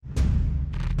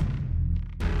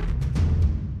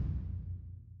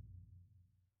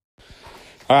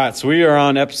All right, so we are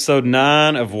on episode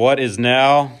 9 of what is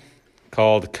now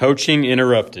called Coaching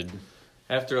Interrupted.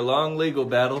 After a long legal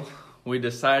battle, we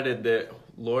decided that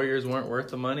lawyers weren't worth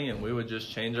the money and we would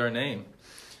just change our name.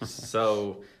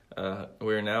 So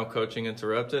we're now Coaching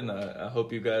Interrupted, and I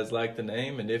hope you guys like the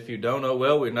name. And if you don't, oh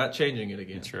well, we're not changing it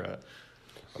again. That's right.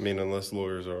 I mean, unless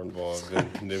lawyers are involved,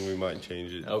 then we might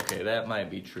change it. Okay, that might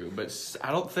be true, but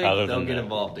I don't think they'll get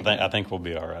involved again. I think we'll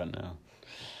be all right now.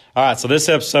 All right, so this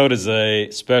episode is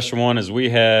a special one as we're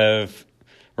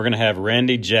going to have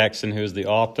Randy Jackson, who is the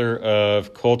author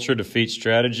of Culture Defeats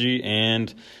Strategy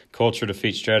and Culture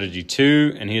Defeats Strategy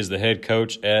 2, and he is the head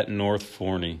coach at North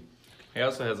Forney. He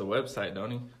also has a website,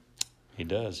 don't he? He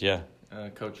does, yeah.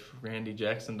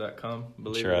 CoachRandyJackson.com, I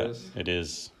believe That's right. it is. It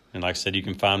is. And like I said, you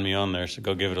can find me on there, so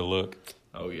go give it a look.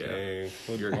 Oh, yeah. Dang.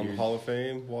 You're on the Hall of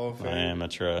Fame, Wall of Fame. I am,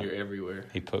 that's right. You're everywhere.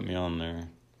 He put me on there.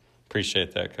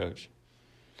 Appreciate that, Coach.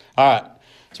 All right,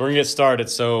 so we're going to get started.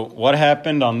 So what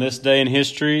happened on this day in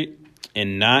history?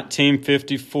 In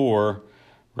 1954,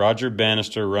 Roger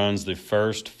Bannister runs the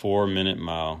first 4-minute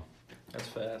mile. That's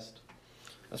fast.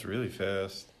 That's really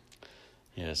fast.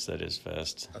 Yes, that is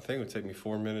fast. I think it would take me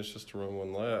 4 minutes just to run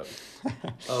one lap.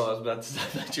 Oh, I was about to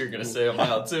say that you were going to say a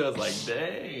mile, too. I was like,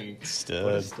 dang. Stud.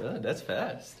 What a stud. That's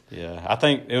fast. Yeah, I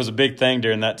think it was a big thing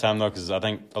during that time, though, because I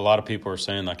think a lot of people were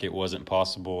saying, like, it wasn't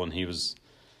possible, and he was,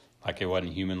 like, it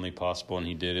wasn't humanly possible, and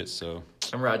he did it, so.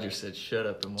 And Roger said, shut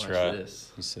up and watch right.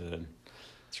 this. He said,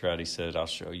 that's right, he said, I'll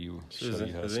show you.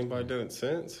 Has anybody done it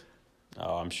since?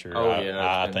 Oh, I'm sure. Oh,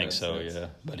 yeah. I think so, yeah.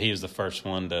 But he was the first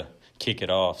one to kick it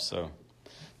off, so.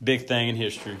 Big thing in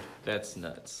history. That's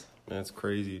nuts. That's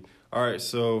crazy. All right,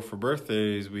 so for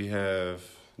birthdays, we have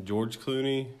George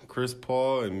Clooney, Chris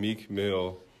Paul, and Meek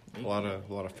Mill. A lot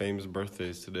of famous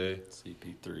birthdays today.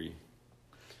 CP3.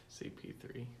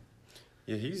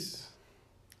 Yeah,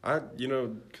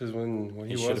 because when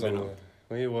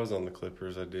he was on the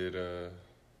Clippers, I did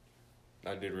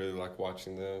really like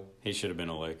watching them. He should have been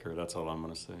a Laker. That's all I'm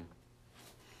gonna say.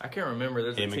 I can't remember.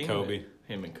 There's Him a team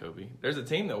and Kobe. There's a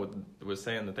team that was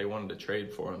saying that they wanted to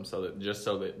trade for him so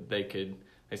that they could.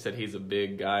 They said he's a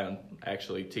big guy on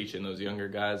actually teaching those younger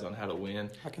guys on how to win.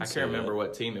 I can't remember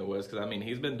what team it was because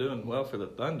he's been doing well for the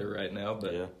Thunder right now.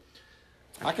 But yeah,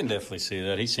 I can definitely see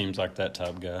that. He seems like that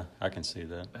type guy. I can see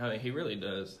that. He really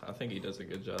does. I think he does a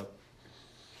good job.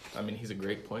 He's a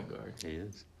great point guard. He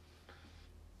is.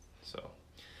 So,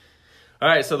 all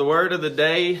right. So the word of the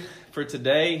day for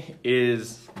today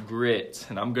is grit,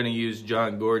 and I'm going to use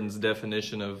John Gordon's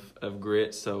definition of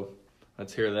grit. So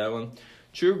let's hear that one.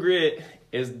 True grit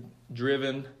is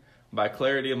driven by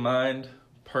clarity of mind,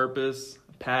 purpose,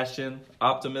 passion,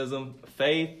 optimism,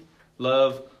 faith,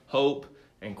 love, hope,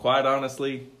 and quite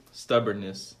honestly,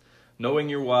 stubbornness. Knowing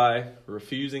your why,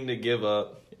 refusing to give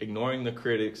up, ignoring the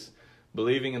critics,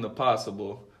 believing in the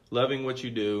possible, loving what you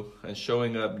do, and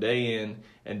showing up day in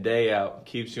and day out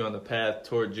keeps you on the path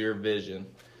towards your vision.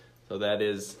 So that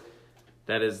is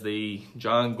the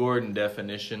John Gordon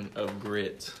definition of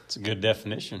grit. It's a good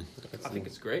definition. I think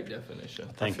it's a great definition.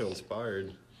 I feel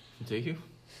inspired. Do you?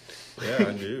 Yeah,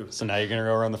 I do. So now you're going to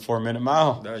go run the 4-minute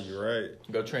mile. No, you're right.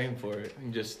 Go train for it.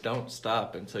 And just don't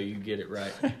stop until you get it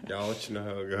right. Yeah, I'll let you know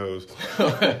how it goes.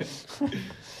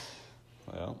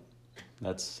 Well,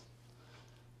 I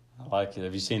like it.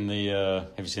 Have you seen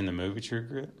the movie True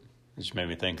Grit? It just made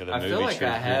me think of the movie. I feel like True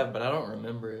I Grit. have, but I don't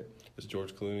remember it. Is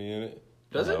George Clooney in it?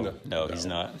 Does it? No, he's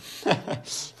not.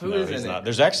 Who is he's in not. it?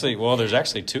 There's actually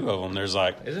 2 of them. There's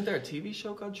like. Isn't there a TV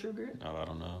show called True Grit? Oh, I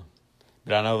don't know.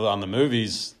 But I know on the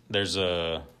movies, there's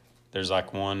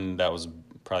like one that was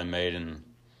probably made in,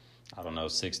 I don't know,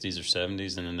 60s or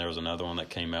 70s, and then there was another one that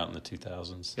came out in the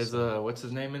 2000s. Is what's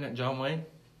his name in it? John Wayne?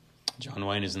 John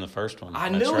Wayne is in the first one. I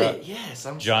That's knew right. it. Yes,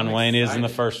 John Wayne is in the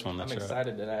first one. That's I'm right.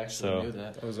 excited that I actually knew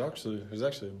that. There's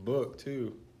actually a book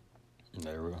too.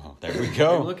 There we Are you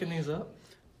go. looking these up?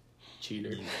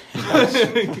 Cheater.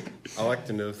 I like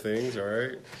to know things. All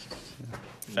right.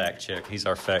 Fact check. He's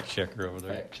our fact checker over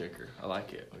there. Fact checker. I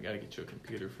like it. We got to get you a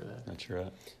computer for that. That's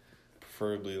right.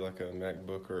 Preferably like a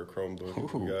MacBook or a Chromebook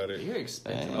if you got it. You're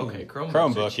expensive. Dang. Okay,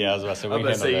 Chromebook, yeah, I was about to say. I was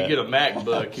about to say, you get a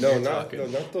MacBook. No,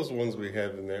 not those ones we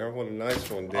have in there. I want a nice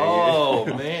one, dang Oh,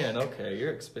 man. Okay,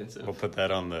 you're expensive. We'll put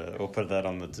that on the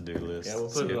to-do list. Yeah, we'll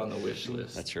put it on the wish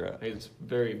list. That's right. It's a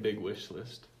very big wish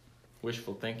list.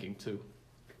 Wishful thinking, too.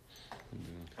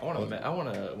 I want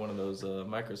one of those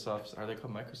Microsoft. Are they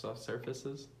called Microsoft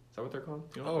Surfaces? Is that what they're called?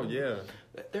 You know Oh, yeah.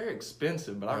 They're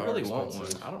expensive, but I really want one.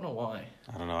 I don't know why.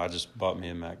 I don't know. I just bought me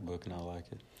a MacBook and I like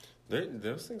it.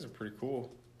 Those things are pretty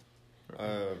cool.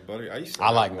 Buddy,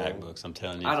 I like MacBooks. I'm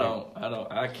telling you.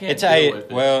 I can't It's deal with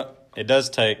it. Well, It does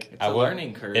take It's a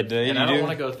learning curve, and I don't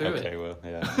want to go through it. Okay, well,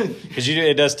 yeah, because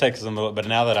it does take some. But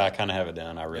now that I kind of have it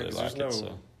down, I really like it.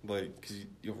 So. Because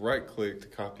you right click to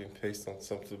copy and paste on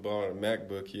something, but on a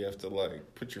MacBook you have to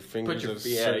put your fingers.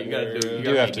 You gotta do. You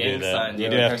do have to do that. You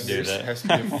do have to do that. It has to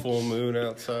be a full moon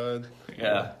outside.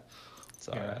 Yeah. It's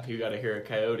all right. You got to hear a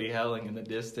coyote howling in the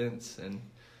distance, and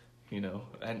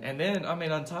and then I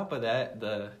mean on top of that,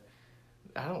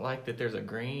 I don't like that there's a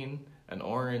green, an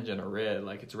orange, and a red.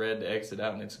 Like it's red to exit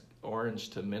out, and it's orange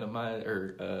to minimize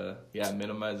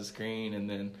minimize the screen, and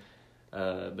then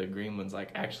the green ones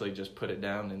like actually just put it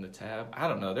down in the tab. I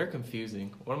don't know, they're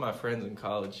confusing. One of my friends in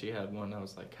college, she had one. I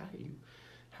was like, how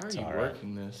are you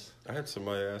working this? I had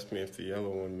somebody ask me if the yellow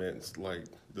one meant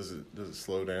does it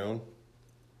slow down?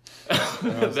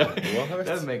 That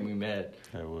would make me mad.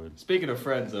 That would. Speaking of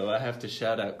friends, though, I have to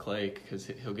shout out Clay because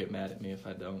he'll get mad at me if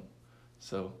I don't.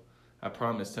 So I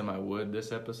promised him I would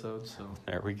this episode. So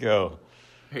there we go.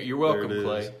 Hey, you're welcome,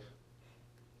 Clay.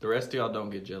 The rest of y'all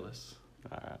don't get jealous.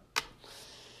 All right.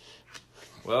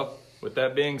 Well, with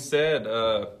that being said,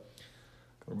 we're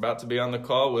about to be on the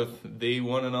call with the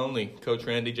one and only Coach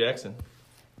Randy Jackson.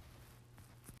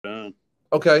 Done.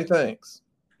 Okay, thanks.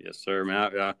 Yes, sir,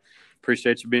 man. I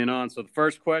appreciate you being on. So the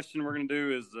first question we're going to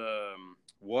do is,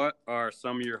 what are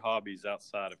some of your hobbies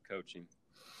outside of coaching?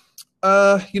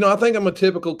 I think I'm a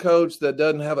typical coach that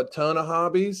doesn't have a ton of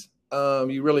hobbies.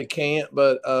 You really can't,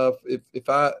 but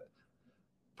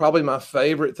probably my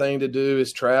favorite thing to do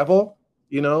is travel.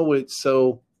 If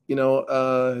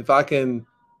I can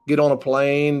get on a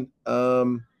plane,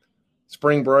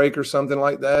 spring break or something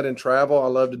like that and travel, I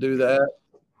love to do that.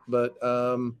 But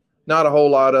not a whole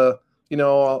lot of,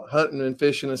 hunting and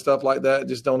fishing and stuff like that.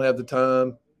 Just don't have the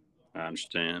time. I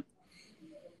understand.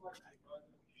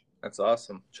 That's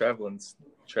awesome. Traveling's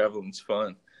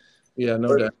fun. Yeah,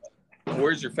 no doubt.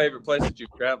 Where's your favorite place that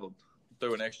you've traveled?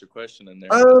 Throw an extra question in there.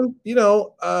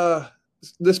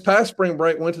 This past spring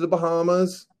break went to the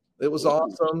Bahamas. It was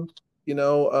awesome.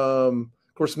 Of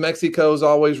course, Mexico is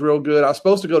always real good. I was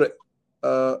supposed to go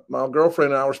to my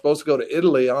girlfriend and I were supposed to go to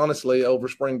Italy, honestly, over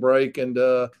spring break, and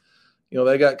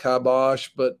they got kibosh.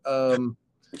 But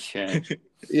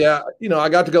yeah, I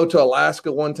got to go to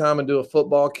Alaska one time and do a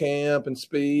football camp and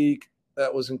speak.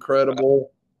 That was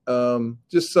incredible.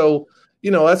 Just so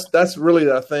that's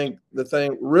really, I think, the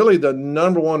thing. Really, the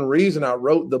number one reason I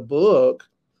wrote the book,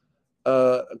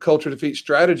 Culture Defeat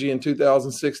Strategy, in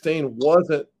 2016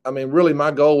 wasn't. Really,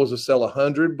 my goal was to sell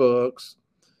 100 books.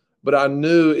 But I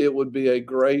knew it would be a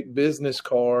great business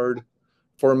card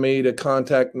for me to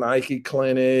contact Nike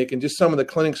Clinic and just some of the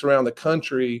clinics around the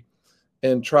country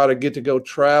and try to get to go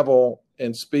travel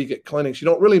and speak at clinics. You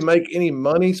don't really make any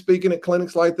money speaking at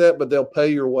clinics like that, but they'll pay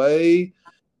your way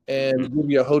and give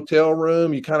you a hotel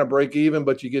room. You kind of break even,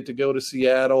 but you get to go to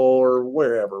Seattle or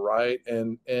wherever, right?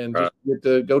 And just get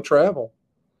to go travel.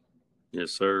 Yes,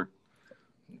 sir.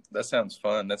 That sounds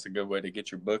fun. That's a good way to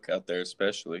get your book out there,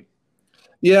 especially.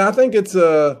 Yeah, I think it's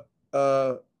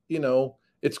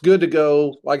it's good to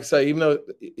go. Like I say, even though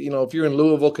if you're in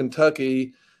Louisville,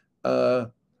 Kentucky,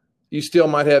 you still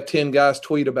might have 10 guys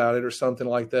tweet about it or something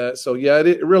like that. So yeah,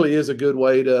 it really is a good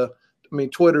way to.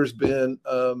 Twitter's been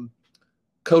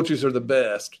coaches are the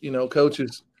best.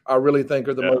 Coaches I really think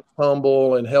are the most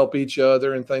humble and help each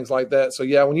other and things like that. So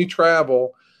yeah, when you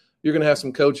travel, you're going to have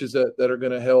some coaches that are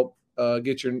going to help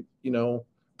get your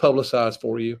publicized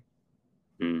for you.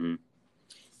 Mm-hmm.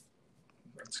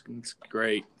 That's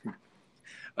great.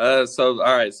 All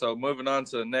right. So moving on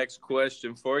to the next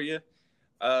question for you.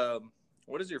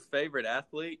 What is your favorite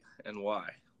athlete and why?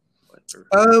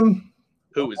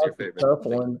 Who is your favorite? Tough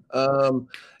one.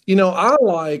 I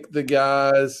like the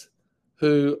guys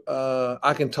who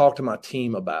I can talk to my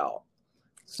team about.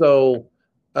 So,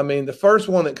 the first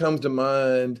one that comes to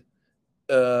mind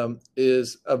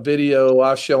is a video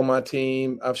I show my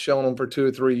team. I've shown them for 2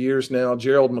 or 3 years now.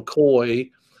 Gerald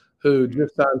McCoy, who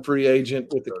just signed free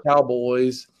agent with the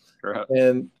Cowboys. Right.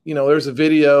 And, there's a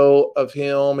video of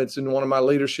him. It's in one of my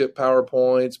leadership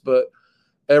PowerPoints, but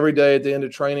every day at the end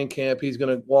of training camp, he's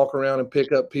going to walk around and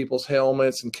pick up people's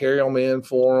helmets and carry them in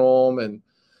for them. And,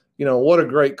 what a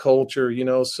great culture,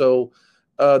 So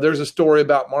there's a story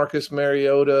about Marcus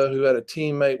Mariota, who had a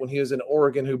teammate when he was in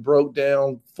Oregon who broke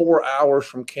down 4 hours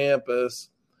from campus.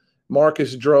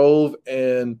 Marcus drove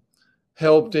and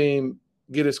helped him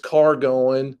get his car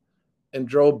going and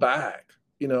drove back.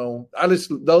 So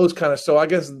I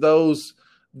guess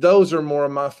those are more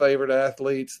of my favorite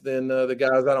athletes than the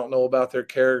guys I don't know about their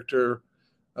character.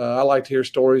 I like to hear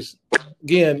stories.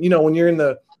 Again, when you're in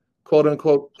the quote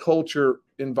unquote culture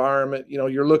environment,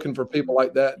 you're looking for people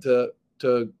like that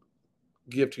to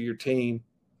give to your team.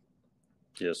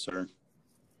 Yes, sir.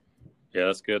 Yeah,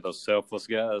 that's good. Those selfless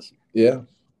guys. Yeah.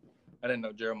 I didn't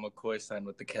know Gerald McCoy signed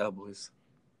with the Cowboys.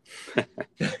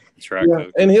 That's right, Yeah,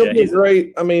 Coach. and he'll Yeah, be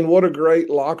great. I mean, what a great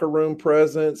locker room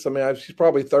presence. I mean, she's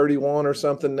probably 31 or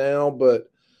something now, but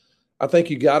I think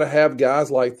you got to have guys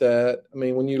like that. I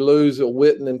mean, when you lose a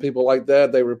Witten and people like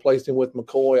that, they replaced him with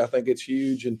McCoy. I think it's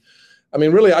huge. And I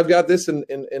mean, really, I've got this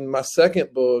in my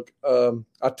second book.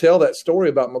 I tell that story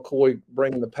about McCoy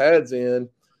bringing the pads in,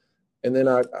 and then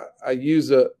I use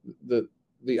the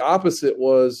opposite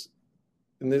was,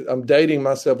 and I'm dating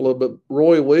myself a little bit.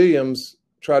 Roy Williams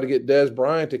tried to get Des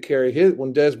Bryant to carry his.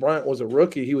 When Des Bryant was a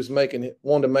rookie, he was wanted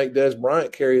to make Des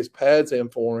Bryant carry his pads in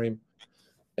for him,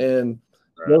 and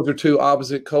those are two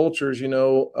opposite cultures.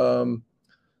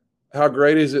 How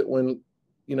great is it when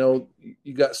you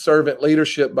got servant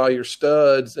leadership by your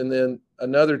studs, and then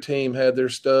another team had their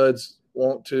studs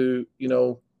want to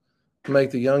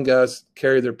make the young guys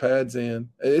carry their pads in.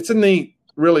 It's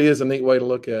really is a neat way to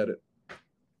look at it.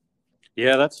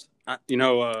 Yeah, that's I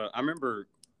remember.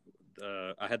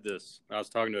 I was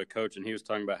talking to a coach, and he was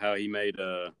talking about how he made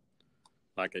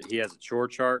he has a chore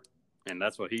chart, and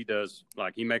that's what he does.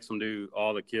 Like, he makes them do,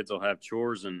 all the kids will have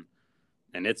chores, and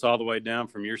it's all the way down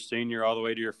from your senior all the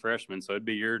way to your freshman. So it'd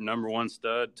be your number one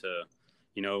stud to,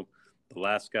 the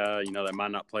last guy, that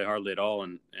might not play hardly at all.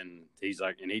 And he's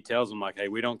like, and he tells them, like, hey,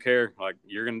 we don't care. Like,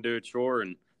 you're going to do a chore,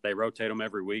 and they rotate them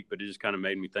every week. But it just kind of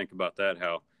made me think about that,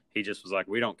 how he just was like,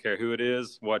 we don't care who it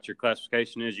is, what your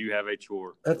classification is, you have a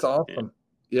chore. That's awesome. And,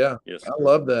 yeah. Yes, I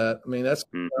love that. I mean, that's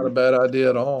not a bad idea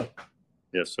at all.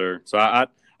 Yes, sir. So I've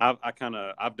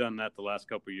done that the last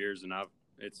couple of years, and I've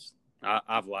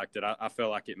liked it. I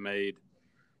felt like it made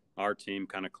our team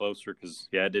kind of closer because,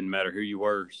 it didn't matter who you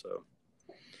were. So,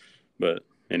 but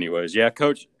anyways,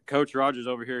 Coach Rogers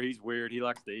over here, he's weird. He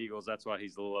likes the Eagles. That's why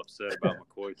he's a little upset about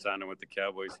McCoy signing with the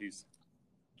Cowboys.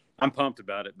 I'm pumped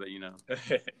about it, but he's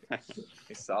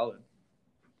solid.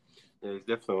 Yeah, he's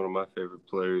definitely one of my favorite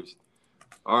players.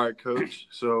 All right, Coach.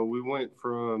 So we went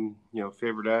from,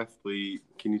 favorite athlete.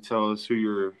 Can you tell us who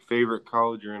your favorite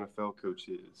college or NFL coach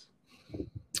is?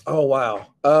 Oh, wow.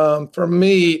 For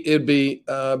me, it'd be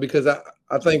because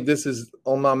I think this is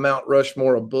on my Mount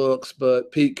Rushmore of books,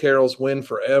 but Pete Carroll's Win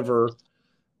Forever.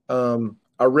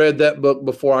 I read that book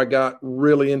before I got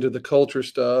really into the culture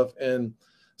stuff. And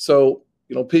so,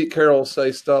 Pete Carroll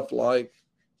say stuff like,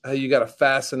 hey, you got to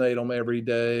fascinate them every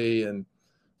day. And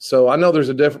so I know there's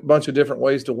a bunch of different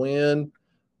ways to win,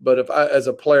 but if as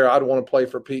a player, I'd want to play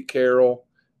for Pete Carroll.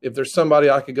 If there's somebody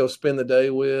I could go spend the day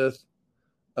with,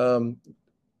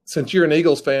 since you're an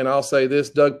Eagles fan, I'll say this: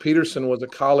 Doug Peterson was a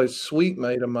college suite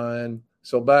mate of mine.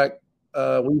 So back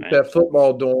we used to have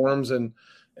football dorms, and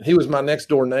he was my next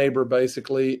door neighbor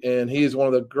basically, and he is one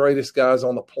of the greatest guys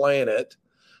on the planet.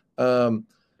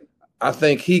 I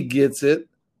think he gets it.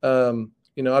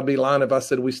 I'd be lying if I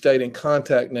said we stayed in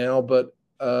contact now, but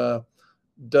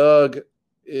Doug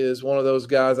is one of those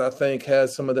guys I think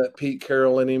has some of that Pete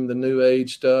Carroll in him, the new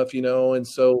age stuff, and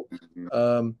so,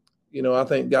 I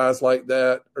think guys like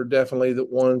that are definitely the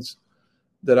ones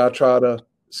that I try to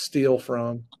steal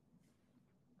from.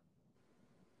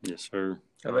 Yes, sir.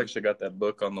 I've actually got that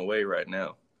book on the way right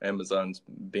now. Amazon's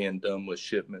being dumb with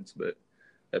shipments, but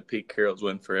that Pete Carroll's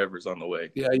Win Forever is on the way.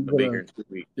 Yeah,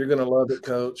 you're gonna love it,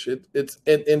 Coach. It's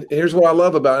here's what I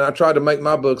love about it. And I try to make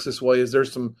my books this way: is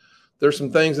there's some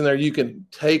things in there you can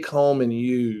take home and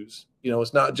use.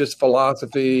 It's not just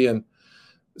philosophy, and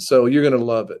so you're gonna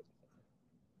love it.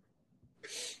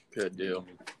 Good deal.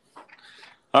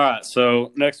 All right.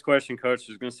 So next question, Coach,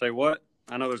 is going to say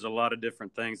I know there's a lot of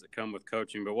different things that come with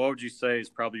coaching, but what would you say is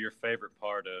probably your favorite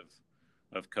part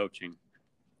of coaching?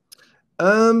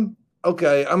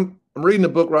 Okay. I'm reading a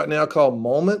book right now called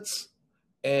Moments,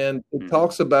 and it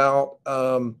talks about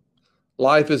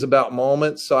life is about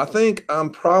moments. So I think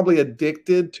I'm probably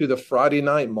addicted to the Friday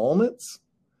night moments.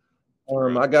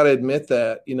 I got to admit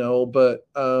that, but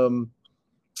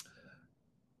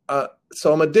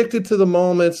so I'm addicted to the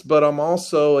moments, but I'm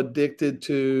also addicted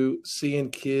to seeing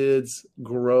kids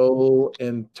grow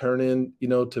and turn in,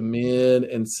 to men,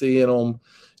 and seeing them,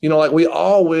 like we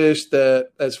all wish that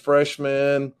as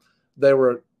freshmen they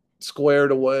were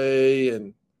squared away,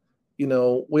 and,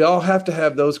 we all have to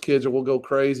have those kids or we'll go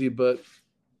crazy. But,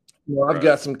 I've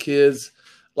got some kids,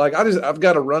 like I've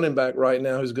got a running back right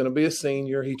now who's going to be a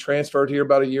senior. He transferred here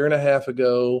about a year and a half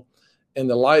ago, and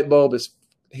the light bulb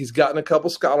he's gotten a couple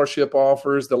scholarship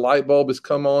offers. The light bulb has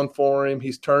come on for him.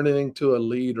 He's turning into a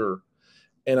leader.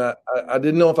 And I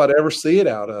didn't know if I'd ever see it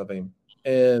out of him.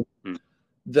 And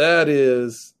that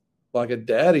is like a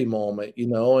daddy moment,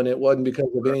 and it wasn't because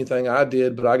of anything I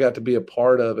did, but I got to be a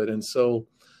part of it. And so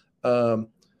You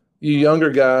younger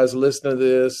guys listen to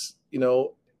this, I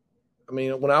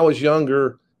mean, when I was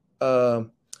younger,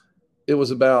 it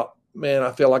was about, man,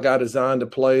 I feel like I designed a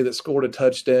play that scored a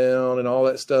touchdown and all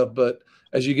that stuff. But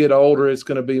as you get older, it's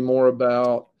going to be more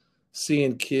about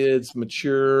seeing kids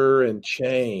mature and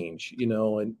change,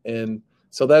 and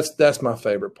so that's my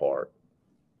favorite part.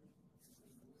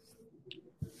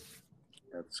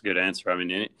 That's a good answer. I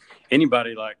mean,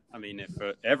 anybody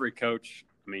if every coach,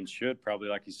 should probably,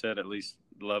 like you said, at least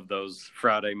love those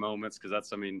Friday moments, because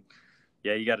that's, you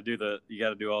got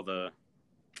to do all the,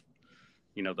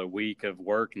 the week of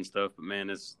work and stuff. But man,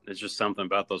 it's just something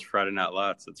about those Friday night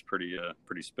lights that's pretty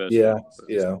special. Yeah,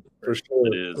 for sure.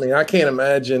 It is. I can't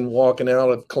imagine walking out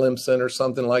of Clemson or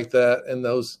something like that and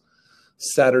those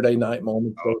Saturday night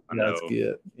moments guys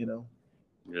get,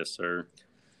 Yes, sir.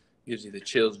 Gives you the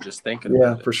chills just thinking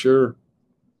about it. Yeah, for sure.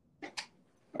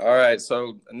 All right,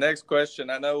 so next question.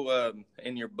 I know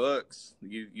in your books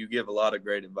you give a lot of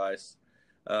great advice.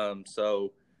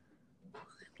 So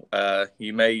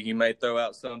you may throw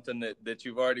out something that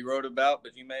you've already wrote about,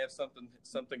 but you may have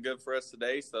something good for us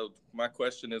today. So my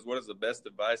question is, what is the best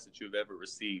advice that you've ever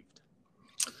received?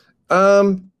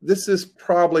 This is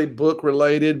probably book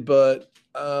related, but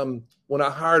when I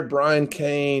hired Brian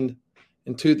Cain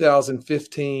in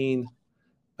 2015,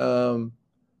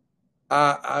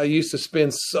 I used to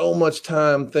spend so much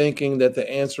time thinking that the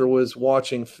answer was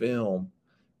watching film.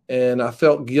 And I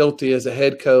felt guilty as a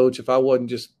head coach if I wasn't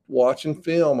just watching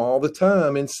film all the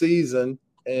time in season.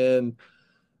 And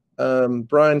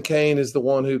Brian Cain is the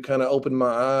one who kind of opened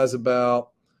my eyes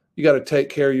about, you got to take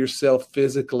care of yourself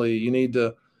physically. You need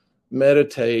to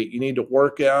meditate. You need to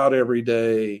work out every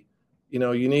day. You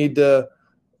need to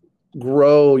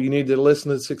grow. You need to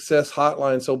listen to the Success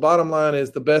Hotline. So bottom line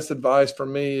is, the best advice for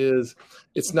me is,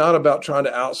 it's not about trying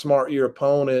to outsmart your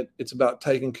opponent. It's about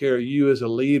taking care of you as a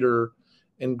leader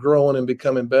and growing and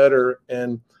becoming better.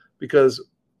 And because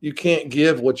you can't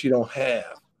give what you don't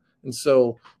have. And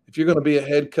so if you're going to be a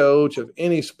head coach of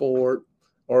any sport,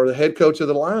 or the head coach of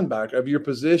the linebacker of your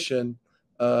position,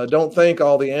 don't think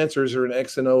all the answers are in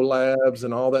X and O labs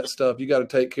and all that stuff. You got to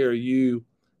take care of you.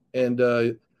 And,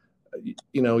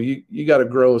 you got to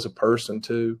grow as a person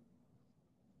too.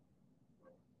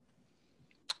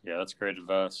 Yeah, that's great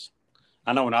advice.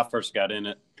 I know when I first got in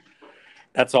it,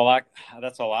 that's all I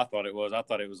thought it was. I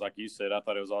thought it was like you said. I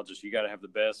thought it was all just, you got to have the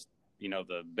best,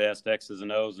 the best X's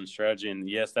and O's and strategy. And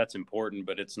yes, that's important,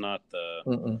 but it's not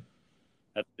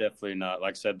that's definitely not.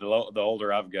 Like I said, the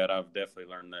older I've got, I've definitely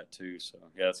learned that too. So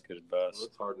yeah, that's good advice. Well,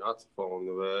 it's hard not to fall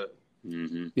into that.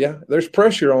 Mm-hmm. Yeah, there's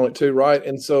pressure on it too, right?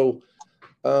 And so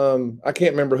I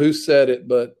can't remember who said it,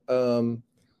 but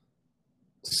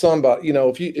somebody,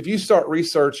 if you start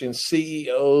researching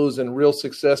CEOs and real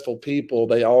successful people,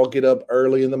 they all get up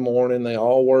early in the morning, they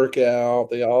all work out,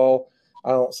 I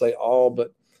don't say all,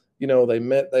 but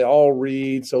they all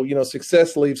read. So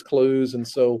success leaves clues. And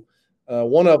so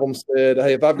one of them said,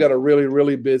 hey, if I've got a really,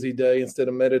 really busy day, instead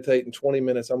of meditating 20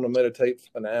 minutes, I'm going to meditate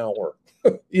an hour.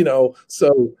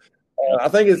 So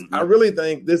I really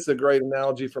think this is a great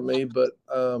analogy for me, but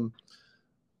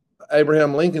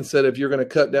Abraham Lincoln said, if you're going to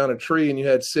cut down a tree and you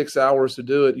had 6 hours to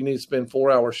do it, you need to spend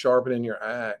 4 hours sharpening your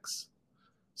axe.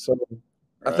 So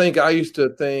right. I think I used to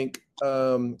think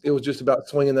it was just about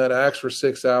swinging that axe for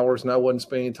 6 hours, and I wasn't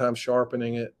spending time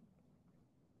sharpening it.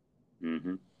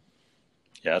 Mm-hmm.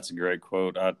 Yeah, that's a great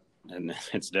quote. And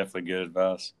it's definitely good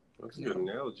advice. That's a good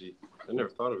analogy. I never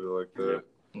thought of it like that.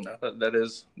 No,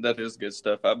 that is good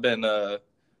stuff. I've been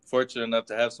fortunate enough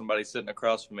to have somebody sitting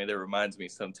across from me that reminds me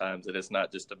sometimes that it's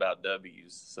not just about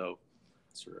W's. So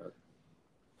that's right.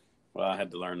 Well, I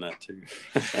had to learn that too.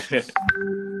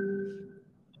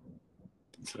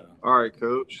 All right,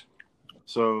 Coach.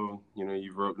 So,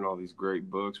 you've written all these great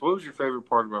books. What was your favorite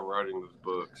part about writing those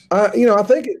books? I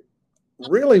think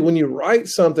really, when you write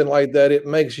something like that, it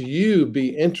makes you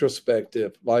be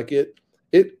introspective. Like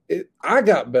I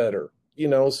got better,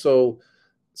 so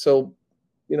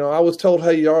I was told,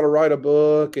 hey, you ought to write a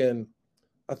book. And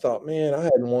I thought, man, I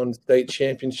hadn't won state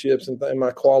championships and am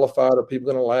I qualified? Are people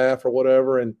going to laugh or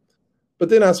whatever? But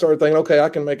then I started thinking, okay, I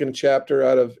can make a chapter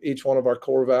out of each one of our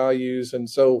core values. And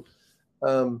so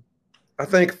I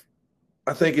think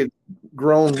it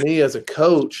grown me as a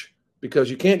coach,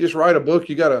 because you can't just write a book.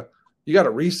 You got to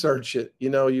research it.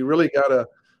 You really got to,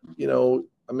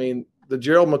 the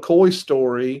Gerald McCoy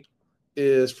story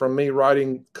is from me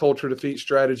writing Culture Defeat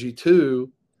Strategy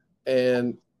 2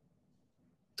 and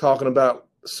talking about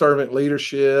servant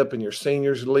leadership and your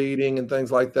seniors leading and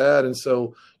things like that. And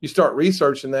so you start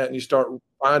researching that and you start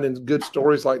finding good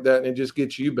stories like that, and it just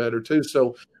gets you better too.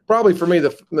 So probably for me,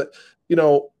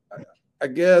 I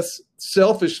guess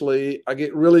selfishly, I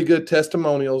get really good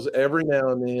testimonials every now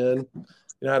and then.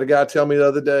 You know, I had a guy tell me the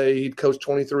other day he'd coached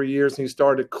 23 years and he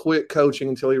started to quit coaching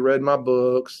until he read my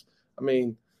books. I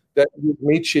mean, that gives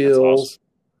me chills.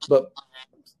 Awesome.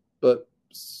 But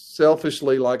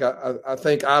selfishly, like I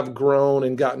think I've grown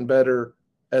and gotten better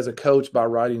as a coach by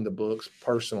writing the books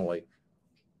personally.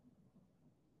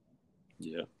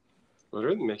 Yeah. Well, it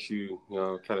really makes you,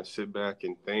 kind of sit back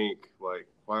and think, like,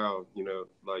 wow,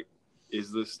 like,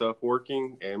 is this stuff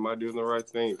working? Am I doing the right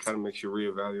thing? It kind of makes you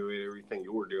reevaluate everything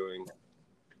you're doing.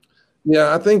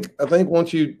 Yeah, I think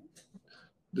once you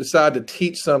decide to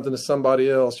teach something to somebody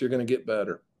else, you're going to get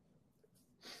better.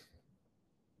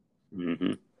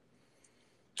 Mm-hmm.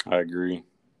 I agree.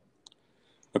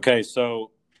 Okay,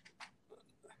 so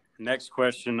next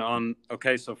question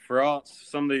so for all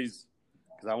some of these,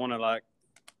 because I want to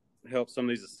help some of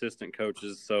these assistant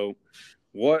coaches. So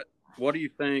what do you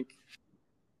think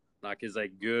is a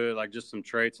good, just some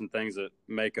traits and things that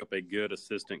make up a good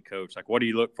assistant coach? Like, what do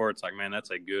you look for? It's like, man, that's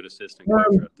a good assistant coach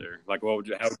right there. Like, how would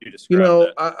you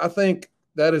describe that? I think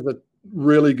that is a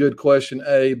really good question,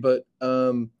 but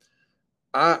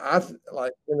I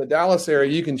like in the Dallas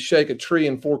area, you can shake a tree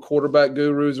and 4 quarterback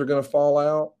gurus are going to fall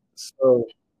out. So,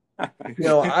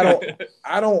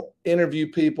 I don't interview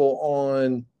people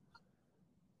on,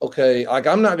 okay, like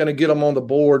I'm not going to get them on the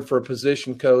board for a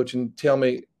position coach and tell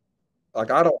me,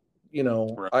 like, I don't,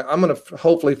 right. I'm going to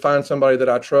hopefully find somebody that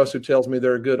I trust who tells me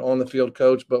they're a good on the field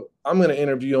coach, but I'm going to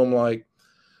interview them like,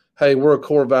 hey, we're a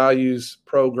core values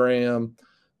program.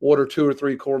 What are 2 or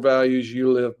 3 core values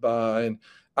you live by? And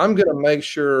I'm going to make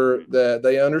sure that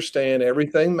they understand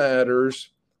everything matters,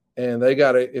 and they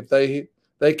got to, if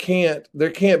there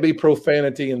can't be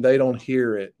profanity and they don't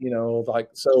hear it,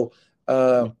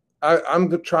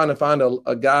 I'm trying to find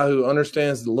a guy who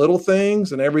understands the little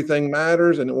things and everything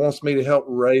matters and wants me to help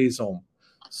raise them.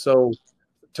 So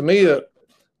to me,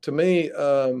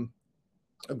 a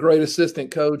great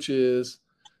assistant coach is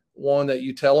one that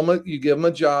you tell them, you give them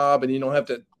a job and you don't have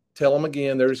to tell them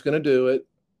again. They're just going to do it.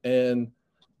 And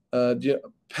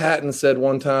Patton said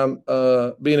one time,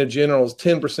 being a general is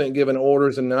 10% giving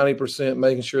orders and 90%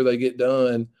 making sure they get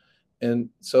done. And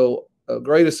so a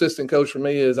great assistant coach for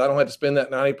me is I don't have to spend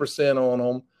that 90%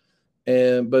 on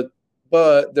them.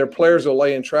 But their players will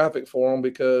lay in traffic for them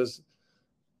because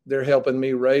they're helping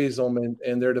me raise them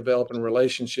and they're developing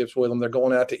relationships with them. They're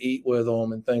going out to eat with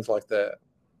them and things like that.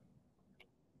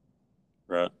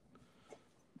 Right.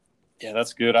 Yeah,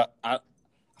 that's good. I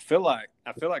feel like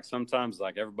sometimes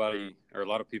everybody or a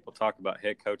lot of people talk about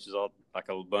head coaches all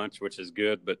a bunch, which is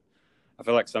good, but I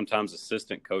feel like sometimes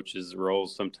assistant coaches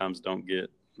roles sometimes don't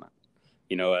get, so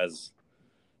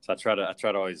I try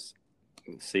to always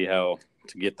see how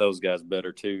to get those guys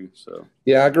better too. So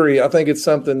yeah, I agree. I think it's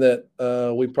something that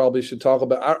we probably should talk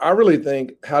about. I really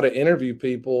think how to interview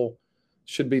people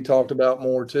should be talked about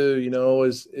more too.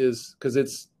 Is because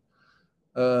it's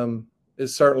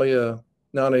certainly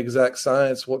not an exact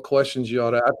science. What questions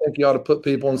I think you ought to put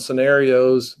people in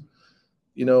scenarios.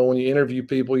 When you interview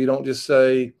people, you don't just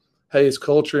say, "Hey, is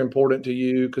culture important to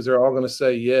you?" Because they're all going to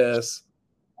say yes.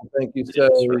 I think you say,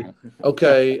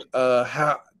 "Okay,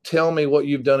 tell me what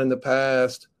you've done in the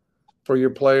past for your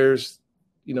players,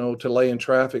 to lay in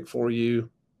traffic for you."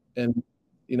 And,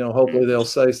 hopefully they'll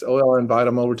say, "Oh, I'll invite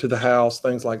them over to the house,"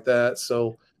 things like that.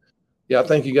 So, yeah, I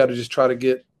think you got to just try to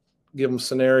give them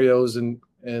scenarios and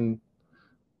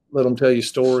let them tell you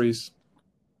stories.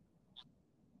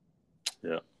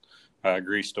 Yeah, I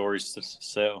agree. Stories to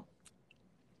sell.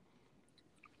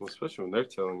 Well, especially when they're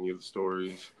telling you the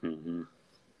stories. Mm-hmm.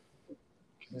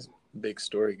 Big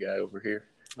story guy over here.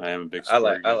 I am a big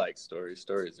story guy. I like stories.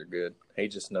 Stories are good. He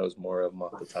just knows more of them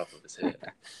off the top of his head.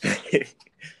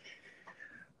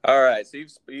 All right. So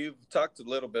you've talked a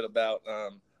little bit about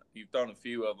you've thrown a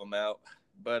few of them out,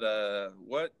 but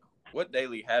what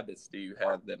daily habits do you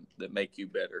have that make you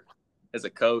better as a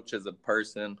coach, as a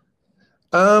person?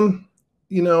 I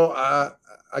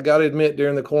got to admit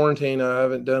during the quarantine, I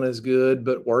haven't done as good,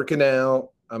 but working out,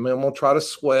 I'm going to try to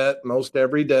sweat most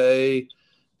every day.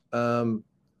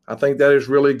 I think that is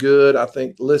really good. I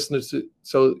think y'all's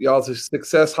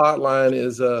success hotline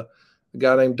is a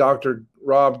guy named Dr.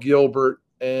 Rob Gilbert,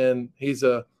 and he's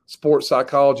a sports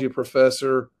psychology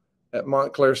professor at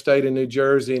Montclair State in New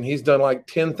Jersey. And he's done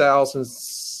 10,000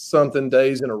 something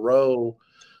days in a row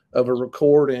of a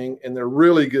recording, and they're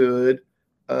really good.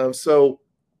 So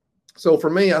for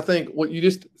me, I think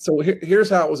here's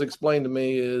how it was explained to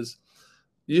me is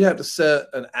you have to set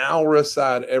an hour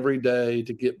aside every day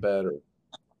to get better.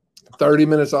 30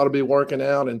 minutes ought to be working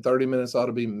out and 30 minutes ought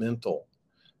to be mental.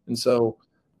 And so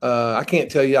I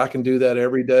can't tell you I can do that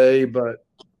every day, but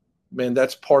man,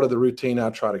 that's part of the routine I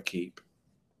try to keep.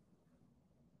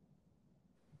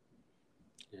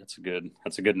 That's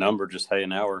a good number. Just, hey,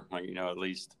 an hour, like, at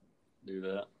least do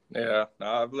that. Yeah,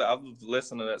 no, I've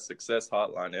listened to that Success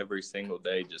Hotline every single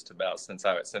day, just about since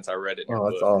I read it in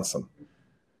your that's book. awesome.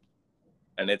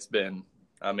 And it's been,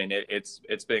 I mean,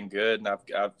 it's been good, and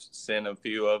I've sent a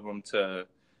few of them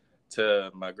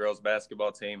to my girls'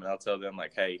 basketball team, and I'll tell them,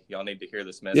 like, hey, y'all need to hear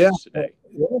this message today.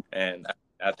 Yeah. And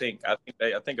I think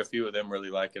a few of them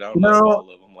really like it. I don't know if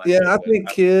all of them like it. I think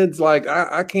kids, like,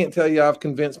 I can't tell you I've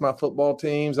convinced my football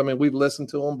teams. I mean, we've listened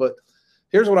to them, but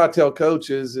here's what I tell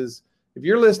coaches is if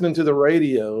you're listening to the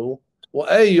radio,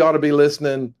 well, you ought to be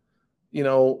listening,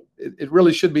 it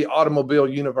really should be Automobile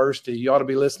University. You ought to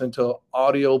be listening to an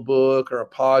audio book or a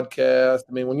podcast.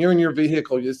 I mean, when you're in your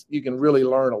vehicle, you can really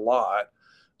learn a lot.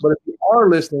 But if you are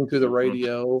listening to the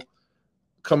radio,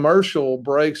 commercial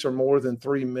breaks are more than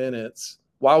 3 minutes.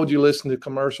 Why would you listen to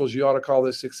commercials? You ought to call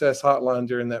the Success Hotline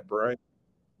during that break.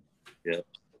 Yeah.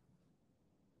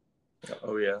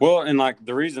 Oh, yeah. Well, and like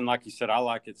the reason, like you said, I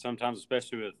like it sometimes,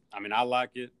 especially I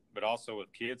like it, but also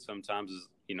with kids sometimes is,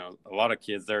 a lot of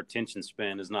kids, their attention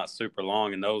span is not super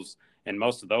long. And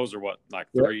most of those are like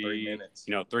 3 minutes,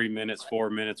 3 minutes, 4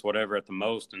 minutes, whatever at the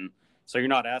most. And so you're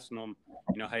not asking them,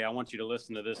 hey, I want you to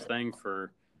listen to this thing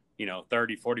for,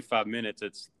 30, 45 minutes.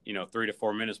 It's, 3 to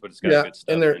 4 minutes, but it's got good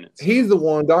stuff in it. So. He's the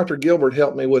one, Dr. Gilbert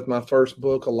helped me with my first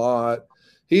book a lot.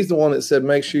 He's the one that said,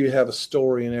 make sure you have a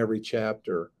story in every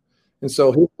chapter. And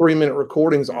so his 3-minute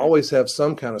recordings always have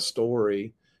some kind of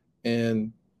story.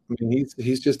 And I mean,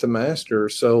 he's just a master.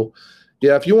 So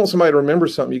yeah, if you want somebody to remember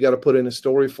something, you got to put in a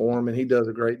story for him, and he does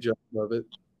a great job of it.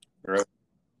 Right.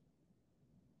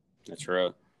 That's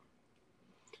right.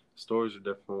 Stories are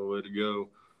definitely the way to go.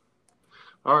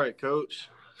 All right, Coach.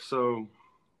 So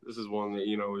this is one that,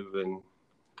 we've been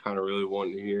kind of really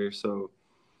wanting to hear. So,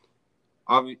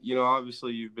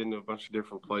 obviously you've been to a bunch of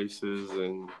different places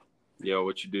and,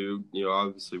 what you do,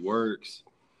 obviously works.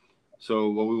 So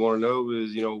what we want to know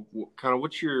is, kind of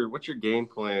what's your game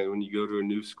plan when you go to a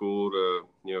new school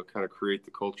to, kind of create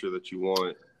the culture that you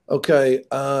want? Okay.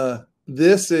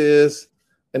 This is,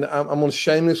 and I'm going to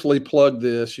shamelessly plug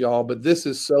this, y'all, but this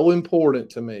is so important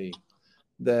to me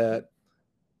that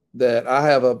I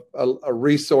have a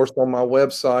resource on my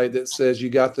website that says you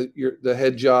got the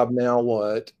head job, now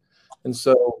what? And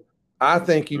so I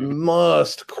think you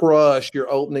must crush your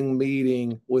opening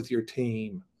meeting with your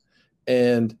team.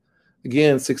 And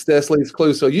again, success leaves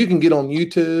clues. So you can get on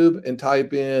YouTube and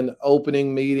type in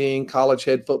opening meeting, college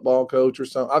head football coach or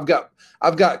something.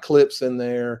 I've got clips in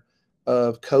there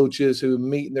of coaches who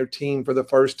meet their team for the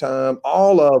first time,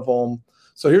 all of them.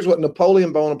 So here's what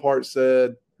Napoleon Bonaparte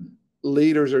said: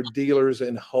 leaders are dealers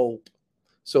in hope.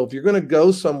 So if you're going to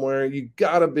go somewhere, you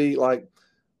got to be like,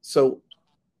 so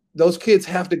those kids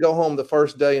have to go home the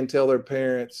first day and tell their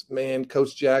parents, man,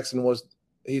 Coach Jackson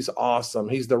he's awesome.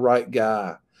 He's the right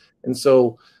guy. And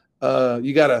so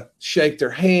you got to shake their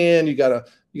hand. You got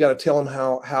to tell them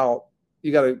how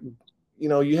you got to,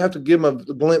 you have to give them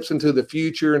a glimpse into the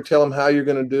future and tell them how you're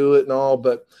going to do it and all.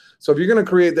 But so if you're going to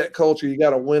create that culture, you got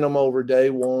to win them over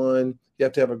day one. You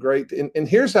have to have a great, and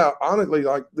here's how, honestly,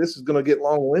 like, this is going to get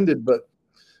long-winded, but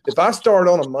if I start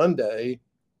on a Monday,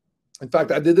 in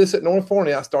fact, I did this at North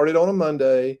Forney. I started on a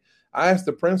Monday. I asked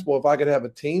the principal if I could have a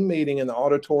team meeting in the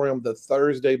auditorium the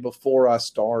Thursday before I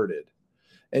started.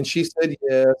 And she said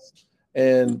yes.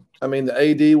 And I mean, the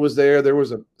AD was there. There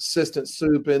was an assistant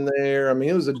soup in there. I mean,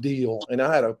 it was a deal. And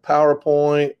I had a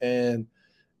PowerPoint and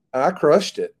I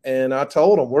crushed it. And I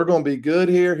told them, we're going to be good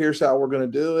here. Here's how we're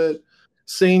going to do it.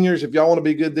 Seniors, if y'all want to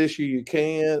be good this year, you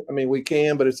can. I mean, we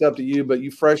can, but it's up to you. But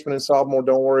you freshmen and sophomore,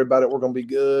 don't worry about it. We're going to be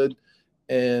good.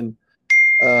 And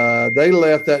they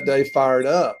left that day fired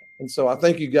up. And so I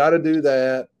think you got to do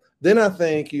that. Then I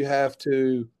think you have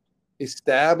to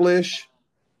establish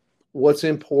what's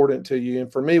important to you.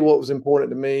 And for me, what was important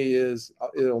to me is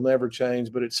it'll never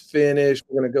change, but it's finished.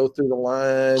 We're going to go through the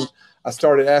line. I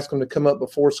started asking them to come up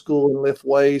before school and lift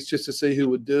weights just to see who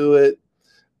would do it.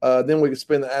 Then we could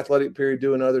spend the athletic period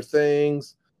doing other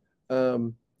things.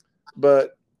 And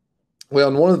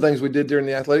one of the things we did during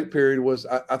the athletic period was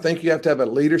I think you have to have a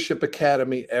leadership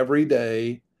academy every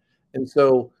day. And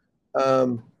so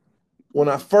when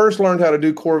I first learned how to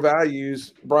do core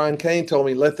values, Brian Kane told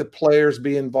me, let the players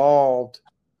be involved.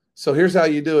 So here's how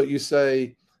you do it. You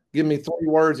say, give me 3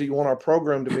 words that you want our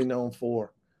program to be known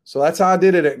for. So that's how I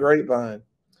did it at Grapevine.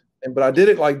 But I did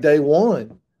it like day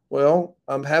one. Well,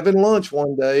 I'm having lunch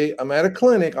one day. I'm at a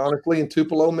clinic, honestly, in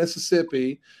Tupelo,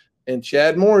 Mississippi, and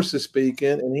Chad Morris is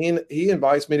speaking, and he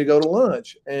invites me to go to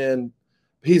lunch. And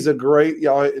He's a great,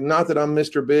 y'all. Not that I'm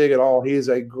Mr. Big at all. He is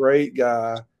a great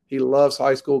guy. He loves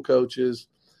high school coaches.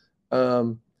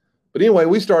 But anyway,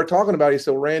 we started talking about it. He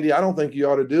said, Randy, I don't think you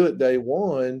ought to do it day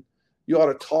one. You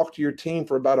ought to talk to your team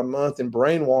for about a month and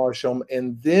brainwash them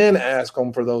and then ask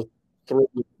them for those 3,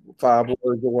 5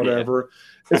 words or whatever.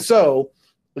 Yeah. And so,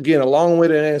 again, a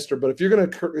long-winded answer, but if you're going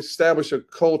to establish a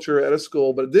culture at a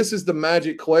school, but this is the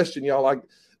magic question, y'all. Like,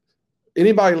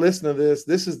 anybody listen to this,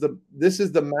 this is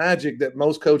the magic that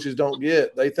most coaches don't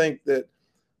get. They think that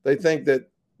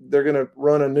they're going to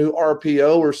run a new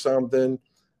RPO or something,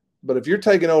 but if you're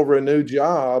taking over a new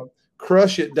job,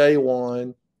 crush it day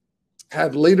one.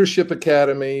 Have leadership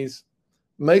academies.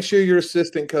 Make sure your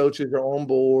assistant coaches are on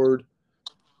board,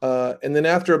 and then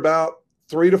after about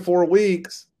 3 to 4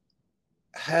 weeks,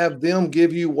 have them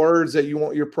give you words that you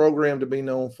want your program to be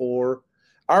known for.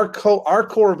 Our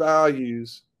core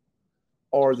values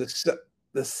are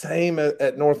the same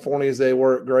at North Forney as they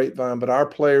were at Grapevine, but our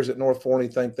players at North Forney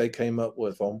think they came up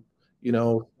with them,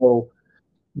 so,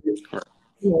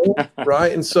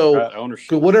 right? And so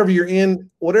whatever you're in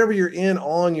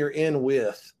on, you're in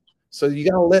with. So you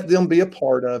got to let them be a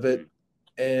part of it.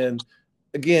 And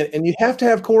again, and you have to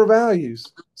have core values.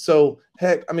 So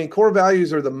heck, I mean, core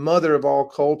values are the mother of all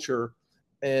culture.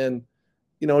 And,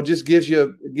 it just gives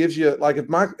you like,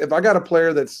 if I got a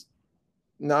player that's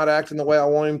not acting the way I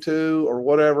want him to or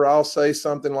whatever, I'll say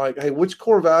something like, hey, which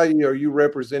core value are you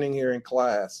representing here in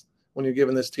class when you're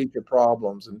giving this teacher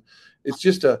problems? And it's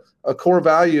just a core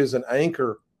value is an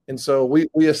anchor. And so we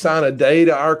assign a day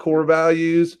to our core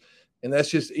values, and that's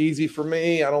just easy for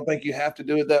me. I don't think you have to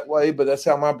do it that way, but that's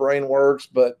how my brain works.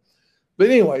 But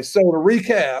anyway, so to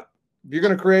recap, if you're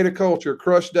going to create a culture,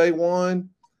 crush day one,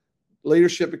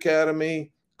 leadership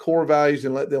academy, core values,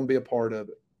 and let them be a part of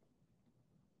it.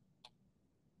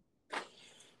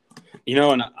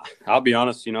 And I'll be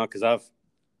honest, because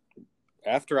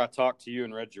after I talked to you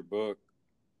and read your book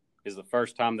is the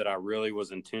first time that I really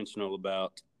was intentional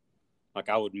about, like,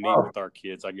 I would meet with our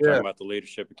kids, like you're talking about the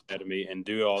leadership academy and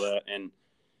do all that. And,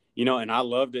 and I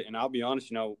loved it. And I'll be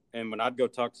honest, and when I'd go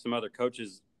talk to some other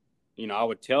coaches, I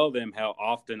would tell them how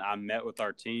often I met with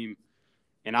our team.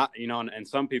 And and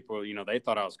some people, they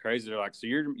thought I was crazy. They're like, so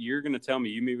you're going to tell me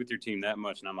you meet with your team that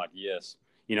much? And I'm like, yes.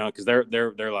 Because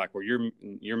they're like, well,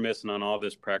 you're missing on all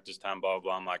this practice time, blah,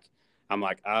 blah. I'm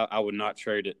like, I would not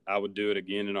trade it. I would do it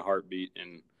again in a heartbeat.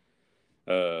 And,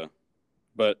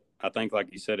 but I think,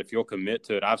 like you said, if you'll commit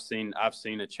to it, I've seen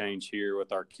a change here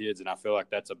with our kids. And I feel like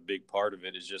that's a big part of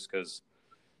it, is just because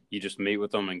you just meet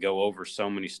with them and go over so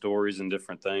many stories and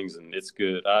different things. And it's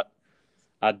good.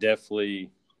 I definitely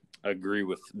agree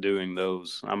with doing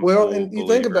those. And you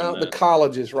think about the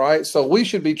colleges, right? So we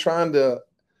should be trying to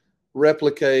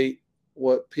replicate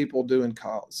what people do in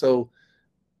college. So,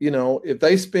 if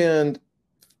they spend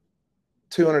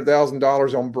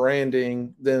 $200,000 on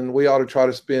branding, then we ought to try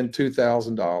to spend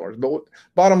 $2,000. But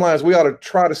bottom line is we ought to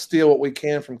try to steal what we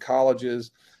can from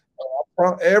colleges.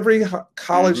 Every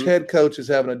college head coach is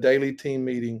having a daily team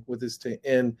meeting with his team.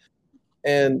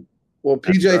 And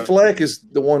PJ Fleck is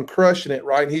the one crushing it,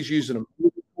 right? And he's using a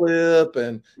movie clip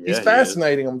and he's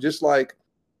fascinating them, just like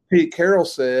Pete Carroll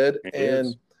said.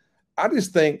 I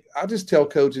just tell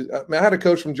coaches, I had a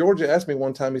coach from Georgia ask me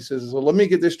one time, he says, well, let me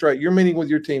get this straight. You're meeting with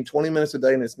your team 20 minutes a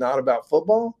day and it's not about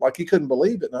football? Like, he couldn't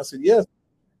believe it. And I said, yes.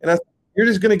 And I said, you're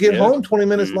just going to get home 20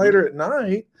 minutes later at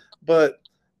night. But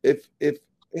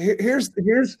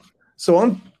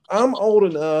so I'm old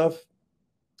enough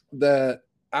that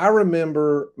I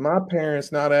remember my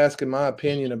parents not asking my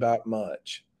opinion about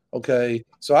much. Okay.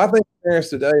 So I think parents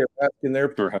today are asking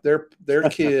their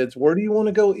kids, where do you want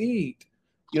to go eat?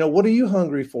 What are you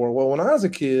hungry for? Well, when I was a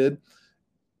kid,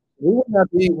 we wouldn't have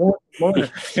to eat once a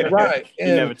month. Right.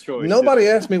 And nobody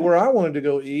asked me where I wanted to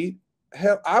go eat.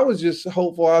 Hell, I was just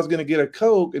hopeful I was going to get a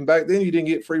Coke. And back then you didn't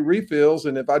get free refills.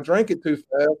 And if I drank it too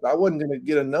fast, I wasn't going to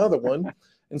get another one.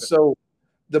 And so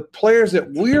the players that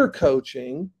we're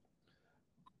coaching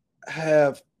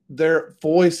have their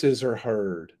voices are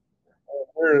heard.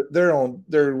 They're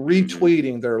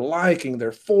retweeting, they're liking,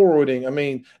 they're forwarding. I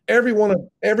mean,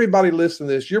 everybody listen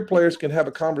to this. Your players can have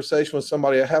a conversation with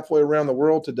somebody halfway around the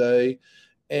world today.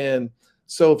 And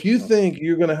so if you think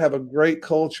you're going to have a great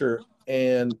culture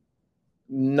and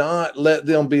not let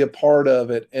them be a part of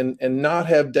it and not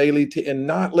have daily and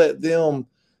not let them,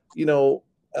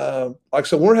 so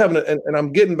we're having and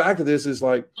I'm getting back to this is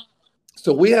like,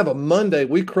 so we have a Monday,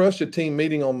 we crush a team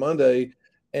meeting on Monday.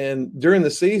 And during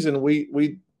the season,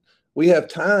 we have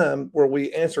time where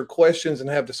we answer questions and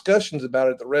have discussions about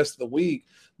it the rest of the week.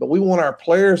 But we want our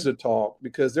players to talk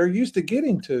because they're used to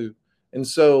getting to. And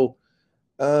so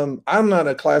I'm not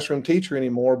a classroom teacher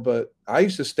anymore, but I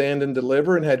used to stand and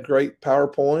deliver and had great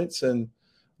PowerPoints, and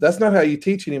that's not how you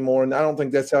teach anymore. And I don't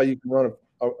think that's how you can run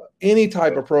any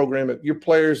type of program. Your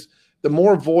players, the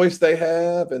more voice they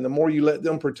have and the more you let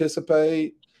them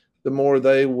participate, the more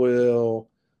they will,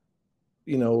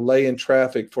 lay in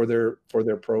traffic for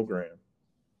their program.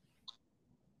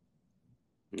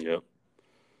 Yep,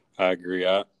 I agree.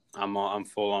 I'm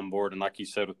full on board, and like you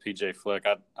said with PJ Fleck,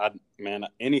 man,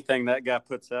 anything that guy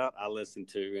puts out, I listen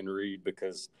to and read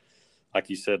because, like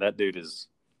you said, that dude is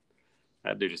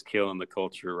killing the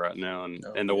culture right now,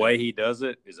 and the way he does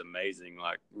it is amazing.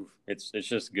 Like it's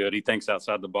just good. He thinks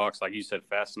outside the box, like you said,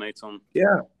 fascinates him.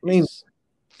 Yeah, I mean,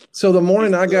 so the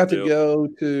morning I got to go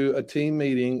to a team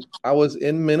meeting, I was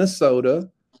in Minnesota.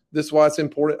 This is why it's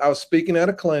important. I was speaking at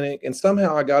a clinic, and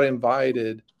somehow I got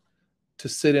invited to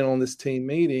sit in on this team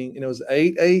meeting, and it was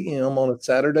 8 a.m. on a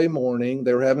Saturday morning.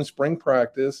 They were having spring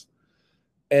practice,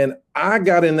 and I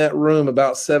got in that room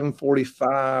about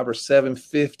 7:45 or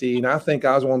 7:50, and I think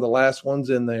I was one of the last ones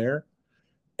in there.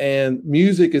 And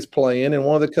music is playing, and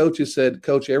one of the coaches said,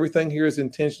 "Coach, everything here is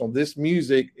intentional. This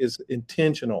music is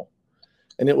intentional."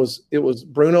 And it was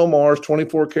Bruno Mars,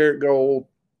 24 karat gold,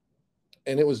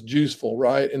 and it was juiceful,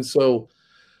 right? And so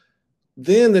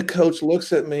then the coach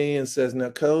looks at me and says, "Now,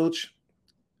 Coach,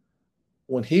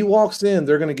 when he walks in,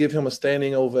 they're going to give him a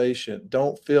standing ovation.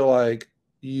 Don't feel like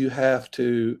you have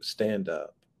to stand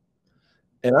up."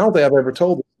 And I don't think I've ever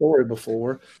told the story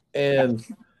before. And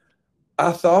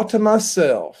I thought to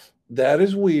myself, that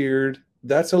is weird.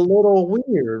 That's a little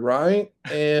weird, right?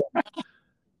 And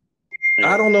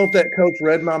I don't know if that coach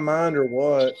read my mind or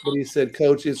what, but he said,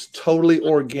 "Coach, it's totally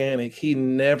organic." He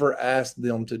never asked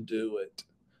them to do it.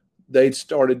 They'd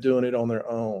started doing it on their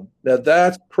own. Now,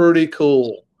 that's pretty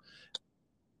cool.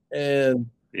 And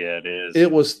yeah, it is.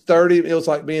 It was 30. It was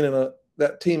like being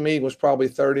that team meeting was probably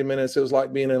 30 minutes. It was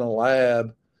like being in a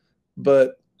lab.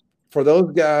 But for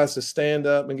those guys to stand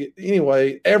up and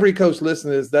anyway, every coach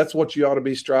listening to this, that's what you ought to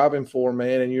be striving for,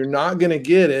 man. And you're not going to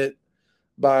get it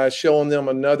by showing them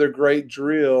another great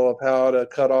drill of how to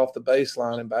cut off the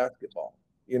baseline in basketball.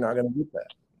 You're not going to get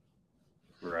that.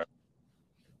 Right.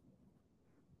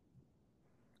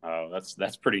 Oh,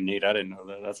 that's pretty neat. I didn't know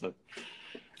that.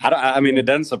 I mean, it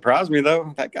doesn't surprise me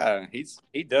though. That guy, he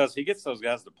gets those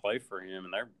guys to play for him,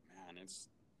 and it's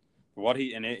what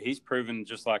he's proven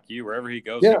just like you wherever he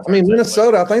goes. Yeah, I mean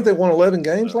Minnesota. I think they won 11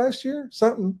 games last year.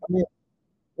 Something. I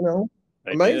mean,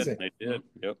 amazing. They did.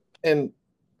 Yep. And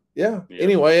yeah.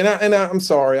 Anyway, and I'm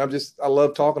sorry. I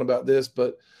love talking about this,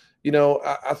 but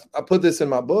I put this in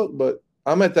my book. But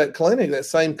I'm at that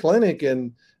same clinic,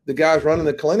 and the guys running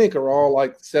the clinic are all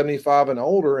like 75 and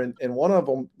older, and one of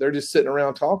them, they're just sitting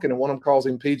around talking, and one of them calls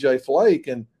him PJ Flake,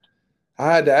 and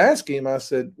I had to ask him. I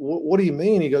said, "What do you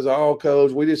mean?" He goes, "Oh,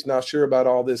 Coach, we're just not sure about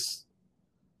all this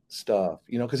stuff,"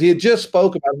 because he had just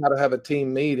spoke about how to have a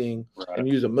team meeting and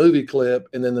use a movie clip,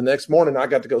 and then the next morning I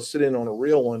got to go sit in on a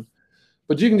real one.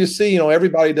 But you can just see,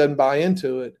 everybody doesn't buy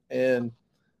into it,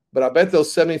 but I bet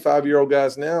those 75-year-old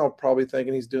guys now are probably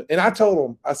thinking he's doing. And I told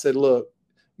them, I said, "Look,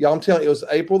 y'all, I'm telling you, it was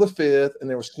April the 5th, and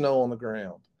there was snow on the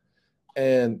ground.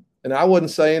 And I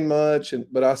wasn't saying much,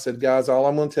 but I said, guys, all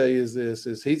I'm going to tell you is this,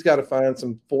 is he's got to find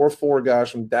some 4-4 guys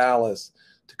from Dallas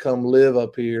to come live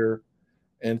up here.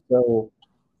 And so,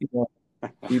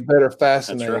 you better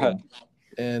fascinate him."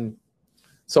 And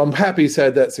so I'm happy he's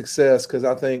had that success, because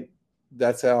I think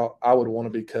that's how I would want to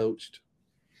be coached.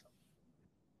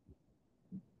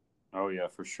 Oh, yeah,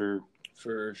 for sure.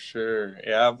 For sure.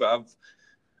 Yeah,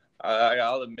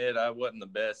 I'll admit I wasn't the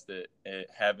best at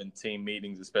having team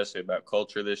meetings, especially about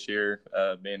culture this year,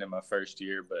 being in my first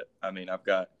year. But I mean, I've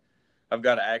got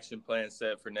an action plan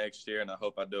set for next year, and I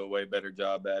hope I do a way better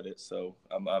job at it. So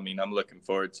I'm looking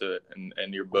forward to it.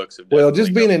 And your books have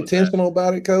just being intentional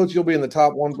about it, Coach. You'll be in the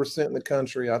top 1% in the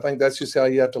country. I think that's just how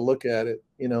you have to look at it.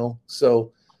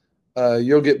 So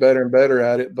you'll get better and better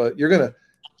at it. But you're gonna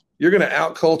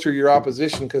out-culture your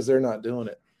opposition because they're not doing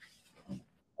it.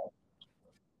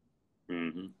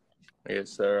 Mm-hmm. Yes,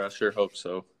 sir. I sure hope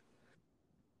so.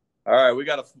 All right, we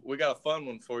got a fun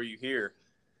one for you here.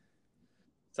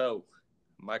 So,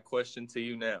 my question to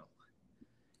you now: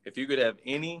 if you could have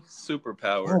any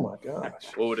superpower, oh my gosh,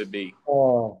 what would it be?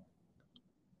 Oh,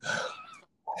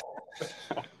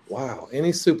 wow,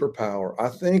 any superpower? I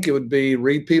think it would be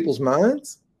read people's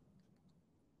minds.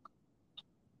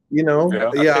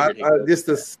 Just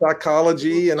the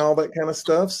psychology and all that kind of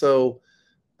stuff. So,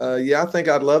 I think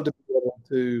I'd love to be able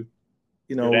to,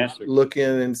 look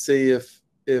in and see if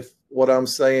what I'm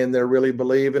saying they're really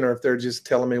believing, or if they're just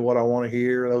telling me what I want to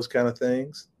hear, those kind of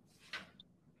things.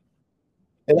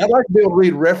 And I'd like to be able to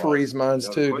read referees' minds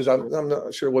too, because I'm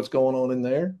not sure what's going on in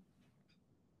there.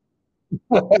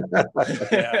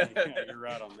 Yeah, you're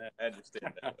right on that. I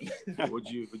understand that. Would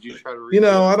you try to read?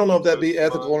 I don't know if that'd be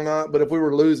ethical or not, but if we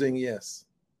were losing, yes.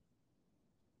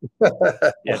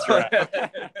 That's right.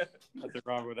 Nothing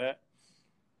wrong with that.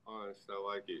 Honest,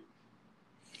 I like it.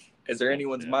 Is there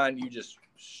anyone's mind you just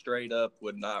straight up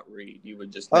would not read? You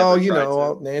would just never try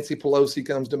to? Nancy Pelosi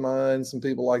comes to mind. Some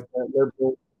people like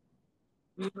that.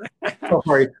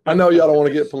 Sorry, I know y'all don't want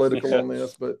to get political on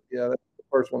this, but yeah, that's the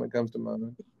first one that comes to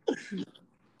mind.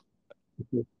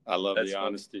 I love the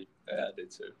honesty. Yeah, I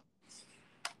did too.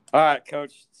 All right,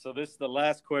 Coach. So this is the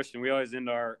last question. We always end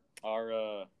our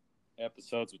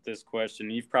episodes with this question.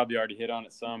 You've probably already hit on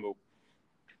it some, but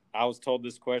I was told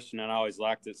this question and I always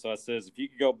liked it. So it says, if you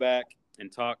could go back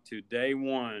and talk to day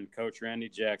one, Coach Randy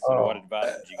Jackson, what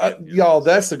advice would you give? Y'all,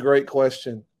 that's a great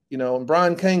question. And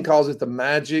Brian Cain calls it the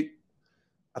magic.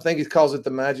 I think he calls it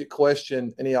the magic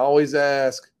question. And he always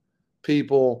asks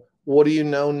people, what do you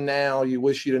know now you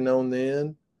wish you'd have known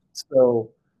then?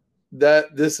 So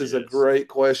this is a great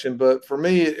question. But for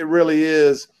me, it really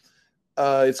is,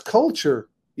 it's culture,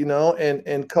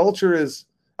 and culture is,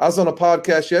 I was on a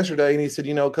podcast yesterday and he said,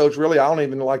 Coach, really, I don't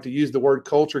even like to use the word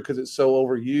culture because it's so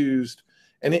overused.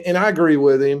 And I agree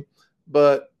with him.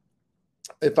 But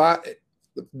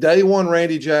day one,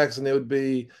 Randy Jackson, it would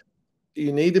be,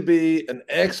 you need to be an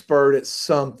expert at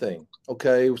something.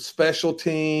 Okay. Special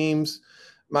teams.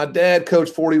 My dad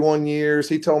coached 41 years.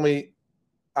 He told me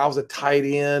I was a tight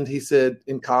end. He said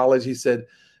in college, he said,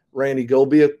 Randy, go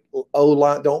be an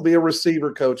O-line. Don't be a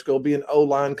receiver coach. Go be an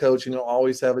O-line coach and you'll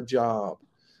always have a job.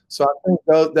 So I think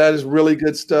that is really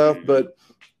good stuff. But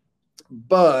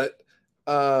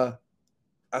I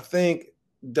think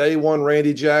day one,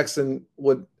 Randy Jackson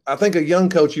I think a young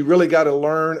coach, you really got to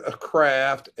learn a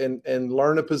craft and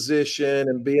learn a position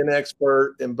and be an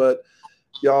expert. But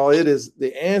y'all,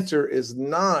 the answer is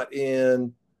not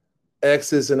in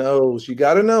X's and O's. You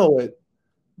got to know it.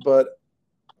 But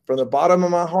from the bottom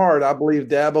of my heart, I believe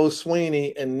Dabo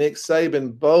Swinney and Nick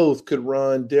Saban both could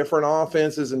run different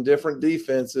offenses and different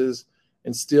defenses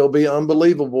and still be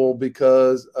unbelievable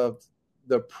because of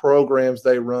the programs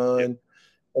they run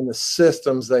and the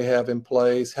systems they have in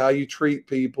place, how you treat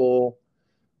people,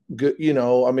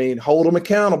 hold them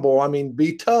accountable.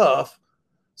 Be tough.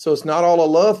 So it's not all a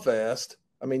love fest.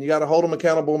 You got to hold them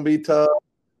accountable and be tough,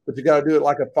 but you got to do it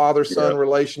like a father-son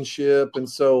relationship. And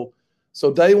so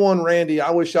day one, Randy,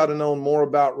 I wish I'd have known more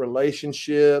about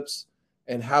relationships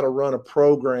and how to run a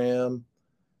program.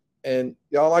 And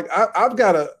y'all, I've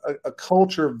got a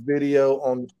culture video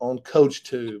on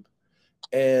CoachTube.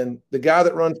 And the guy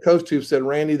that runs CoachTube said,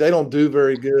 Randy, they don't do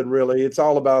very good, really. It's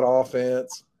all about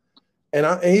offense. And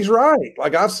he's right.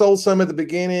 I've sold some at the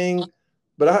beginning,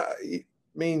 but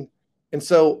and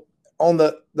so on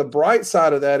the bright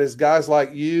side of that is guys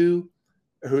like you,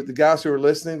 the guys who are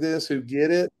listening to this, who get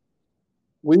it.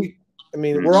 We're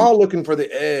all looking for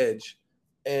the edge.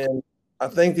 And I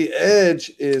think the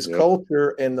edge is culture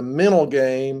and the mental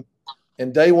game.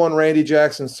 And day one, Randy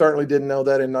Jackson certainly didn't know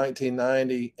that in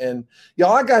 1990. And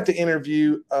y'all, I got to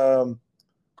interview.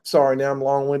 Sorry, now I'm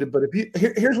long-winded, but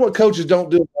here's what coaches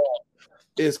don't do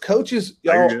is coaches,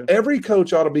 y'all. Every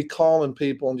coach ought to be calling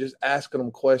people and just asking them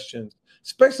questions,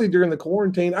 especially during the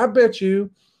quarantine. I bet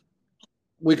you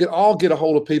we could all get a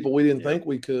hold of people we didn't think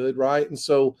we could, right? And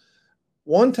so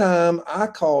one time I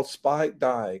called Spike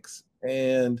Dykes,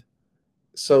 and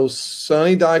so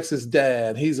Sonny Dykes'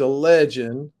 dad, he's a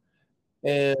legend.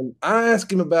 And I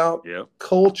asked him about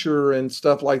culture and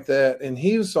stuff like that. And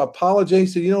he was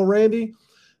apologizing. He said, Randy,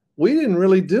 we didn't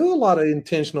really do a lot of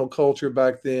intentional culture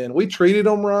back then. We treated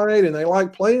them right and they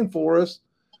liked playing for us.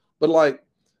 But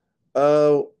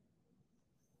Coach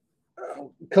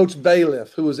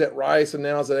Bailiff, who was at Rice and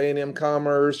now is at A&M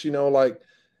Commerce,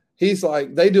 he's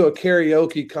like, they do a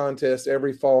karaoke contest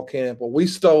every fall camp. Well, we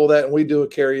stole that and we do a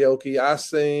karaoke. I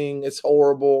sing, it's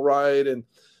horrible, right?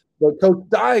 But Coach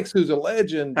Dykes, who's a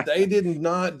legend, they did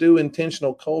not do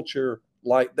intentional culture.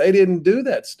 They didn't do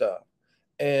that stuff.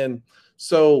 And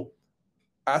so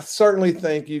I certainly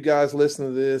think you guys listen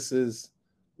to this is,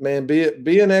 man,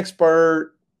 be an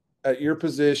expert at your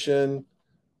position,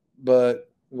 but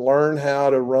learn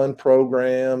how to run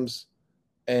programs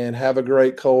and have a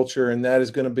great culture. And that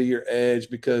is going to be your edge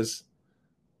because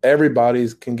everybody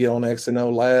can get on X and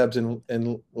O Labs and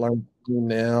learn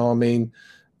now.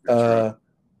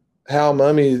 Hal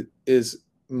Mummy is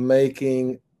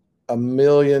making $1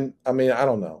 million. I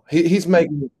don't know. He's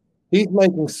making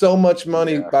so much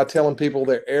money by telling people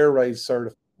they're air raid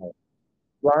certified.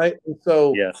 right? And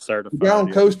so Yeah, the guy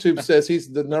on certified. CoachTube says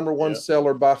he's the number one Yeah.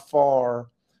 seller by far.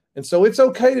 And so it's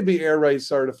okay to be air raid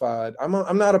certified.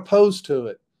 I'm not opposed to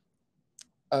it.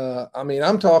 I mean,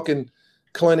 I'm talking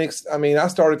clinics. I mean, I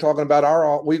started talking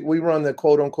about we run the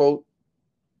quote unquote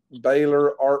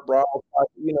Baylor Art Brow,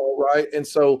 you know, right? And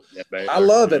so I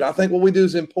love it. I think what we do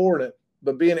is important,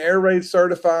 but being air raid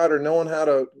certified or knowing how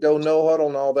to go no huddle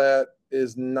and all that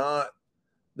is not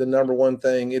the number one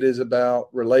thing. It is about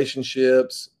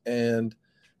relationships and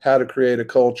how to create a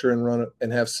culture and run it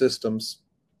and have systems.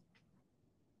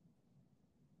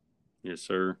 Yes,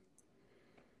 sir.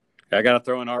 I got to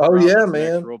throw in our. Oh yeah,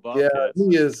 man. Yeah,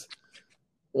 he is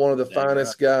one of the Dang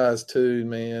finest guys too,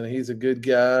 man. He's a good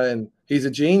guy and he's a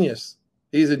genius.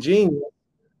 He's a genius,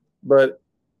 but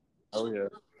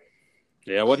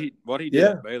yeah, what he did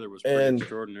at Baylor was pretty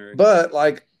extraordinary. But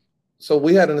like, so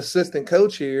we had an assistant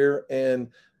coach here, and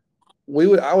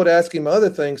I would ask him other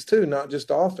things too, not just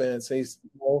offense. He's,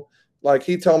 you know, like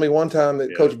he told me one time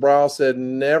that Coach Brow said,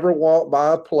 never walk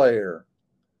by a player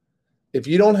if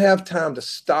you don't have time to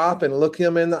stop and look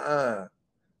him in the eye.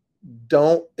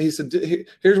 He said,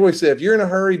 here's what he said: if you're in a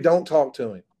hurry, don't talk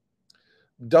to him.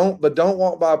 Don't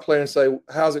walk by a player and say,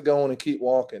 how's it going, and keep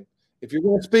walking. If you're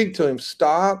going to speak to him,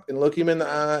 stop and look him in the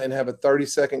eye and have a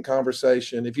 30-second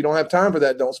conversation. If you don't have time for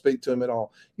that, don't speak to him at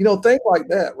all. You know, think like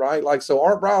that, right? Like, so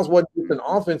Art Briles wasn't just an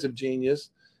offensive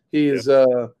genius. He is,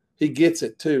 he gets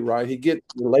it too, right? He gets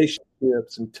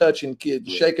relationships and touching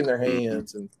kids, shaking their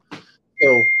hands. And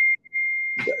so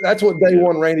that's what day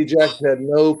one Randy Jackson had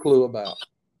no clue about.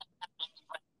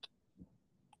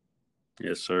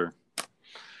 Yes, sir.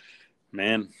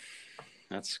 Man,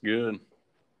 that's good.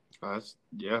 That's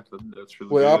really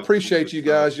well, good. I appreciate you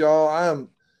guys, y'all. I am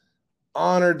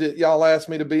honored that y'all asked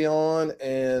me to be on,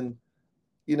 and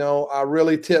you know, I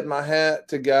really tip my hat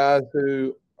to guys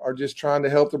who are just trying to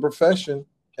help the profession,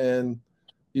 and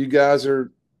you guys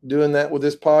are doing that with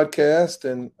this podcast,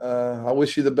 and I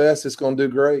wish you the best. It's going to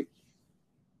do great.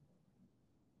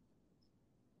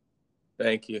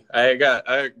 Thank you.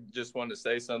 I just wanted to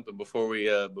say something before we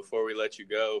let you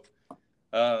go.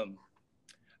 I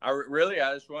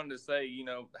just wanted to say, you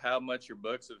know, how much your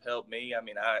books have helped me. I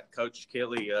mean, Coach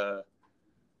Kelly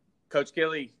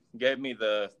gave me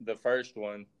the first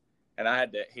one, and I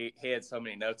had to. He had so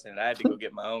many notes in it. I had to go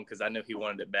get my own because I knew he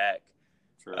wanted it back.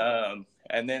 Sure.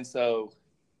 And then so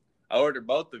I ordered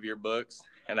both of your books,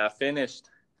 and I finished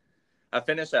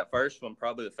that first one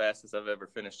probably the fastest I've ever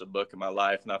finished a book in my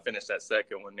life, and I finished that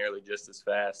second one nearly just as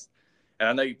fast. And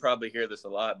I know you probably hear this a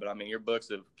lot, but I mean, your books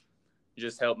have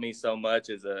just helped me so much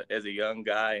as a young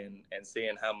guy, and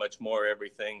seeing how much more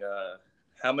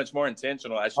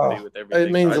intentional I should be with everything.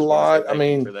 It means a lot. I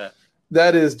mean,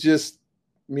 that is just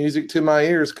music to my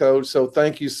ears, Coach. So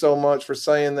thank you so much for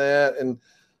saying that. And,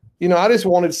 you know, I just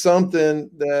wanted something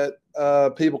that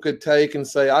people could take and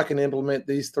say, I can implement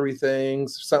these 3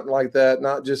 things, something like that.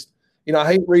 Not just, you know,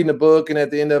 I hate reading a book and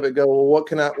at the end of it go, well,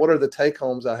 what are the take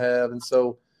homes I have? And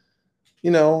so,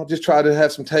 you know, just try to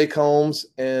have some take homes,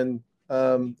 and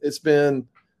it's been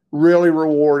really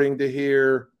rewarding to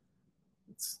hear,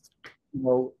 you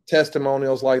know,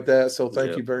 testimonials like that. So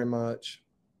thank you very much.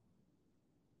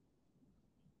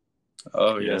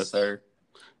 Oh, yes, sir.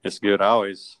 It's good. I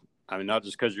mean, not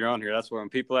just because you're on here. That's when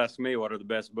people ask me what are the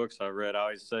best books I've read, I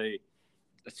always say,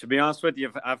 to be honest with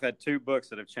you, I've had 2 books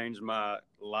that have changed my,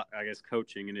 I guess,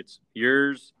 coaching, and it's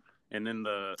yours and then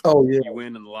You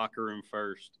Win in the Locker Room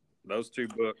First. Those two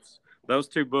books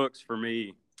for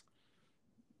me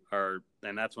are,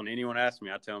 and that's when anyone asks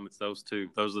me, I tell them it's those two.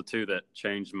 Those are the 2 that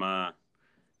changed my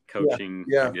coaching,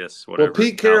 I guess, whatever. Well,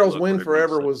 Pete Carroll's Win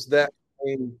Forever was that.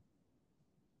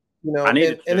 You know, and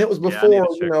it was before,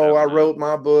 you know, I wrote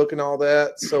my book and all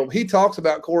that. So he talks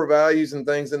about core values and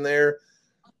things in there,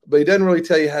 but he doesn't really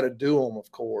tell you how to do them,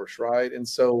 of course, right? And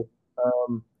so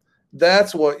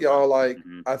that's what y'all like.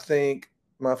 I think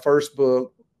my first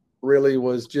book really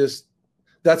was just,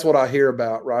 that's what I hear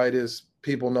about, right, is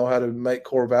people know how to make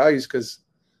core values because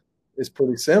it's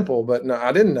pretty simple. But no,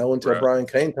 I didn't know until Brian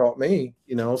Kane taught me,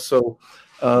 you know. So,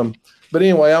 but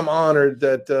anyway, I'm honored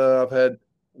that I've had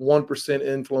 1%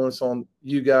 influence on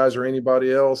you guys or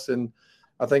anybody else, and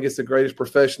I think it's the greatest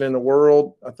profession in the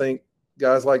world. I think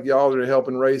guys like y'all that are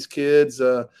helping raise kids.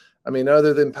 I mean,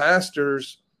 other than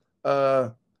pastors,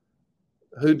 who's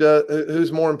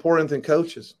more important than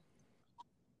coaches?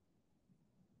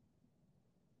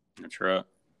 That's right.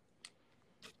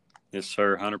 Yes,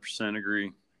 sir. 100%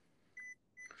 agree.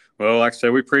 Well, like I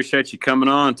said, we appreciate you coming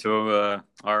on to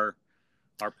our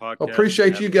podcast. Well,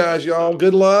 appreciate you guys, y'all.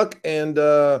 Good luck. And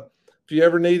if you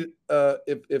ever need,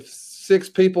 if 6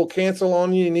 people cancel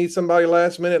on you, you need somebody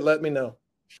last minute, let me know.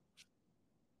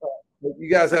 You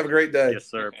guys have a great day. Yes,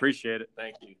 sir. Appreciate it.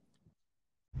 Thank you.